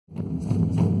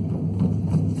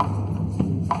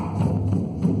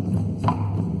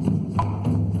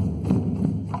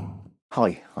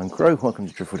Hi, I'm Crow, welcome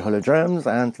to Driftwood Hollow Drums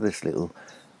and to this little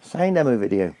sound demo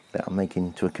video that I'm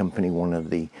making to accompany one of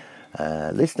the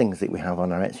listings that we have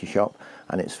on our Etsy shop,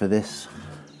 and it's for this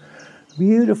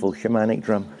beautiful Shamanic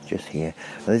drum just here.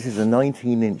 Now, this is a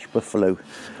 19-inch buffalo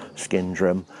skin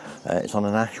drum. It's on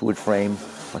an ashwood frame.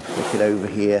 I flick it over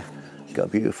here. It's got a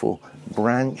beautiful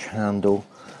branch handle,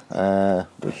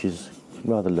 which is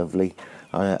rather lovely.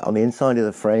 On the inside of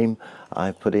the frame,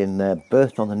 I put in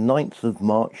birthed on the 9th of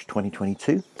March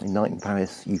 2022 in Knighton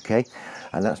Paris, UK,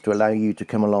 and that's to allow you to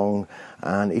come along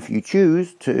and, if you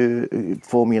choose, to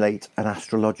formulate an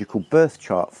astrological birth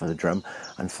chart for the drum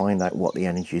and find out what the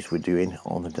energies were doing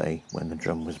on the day when the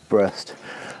drum was birthed.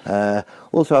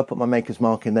 Also, I put my maker's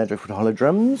mark in there, Driftwood Hollow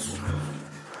Drums.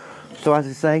 So as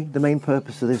I say, the main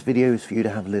purpose of this video is for you to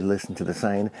have a little listen to the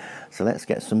sound. So let's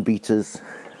get some beaters.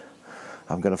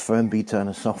 I've got a firm beater and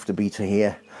a softer beater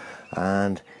here,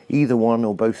 and either one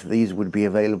or both of these would be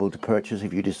available to purchase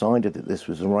if you decided that this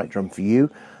was the right drum for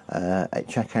you. At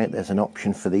checkout there's an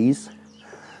option for these.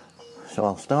 So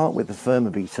I'll start with the firmer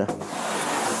beater.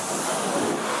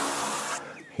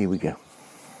 Here we go.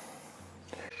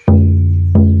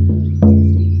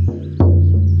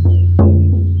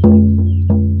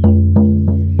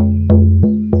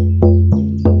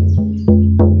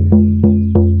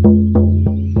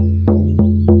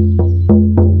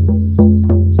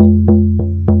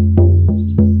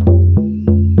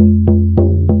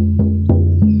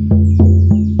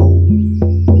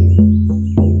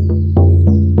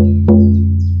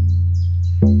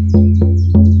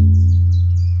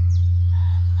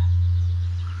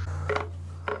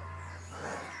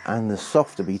 And the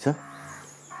softer beater.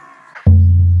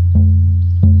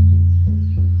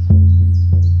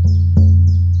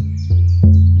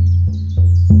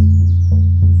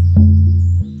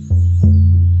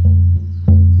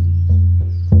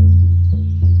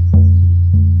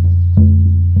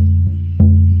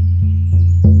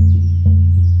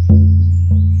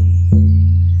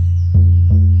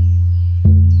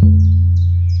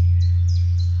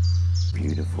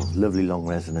 Beautiful, lovely long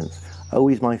resonance.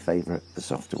 Always my favourite, the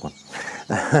softer one.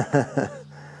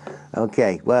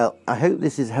 Okay, well, I hope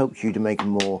this has helped you to make a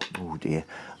more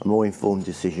informed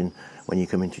decision when you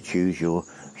come in to choose your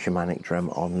Shamanic drum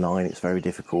online. It's very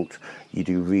difficult. You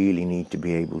do really need to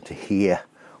be able to hear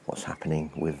what's happening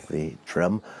with the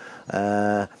drum.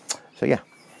 So yeah,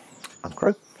 I'm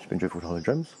Crow. It's been Driftwood Hollow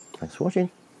Drums. Thanks for watching.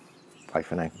 Bye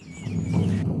for now.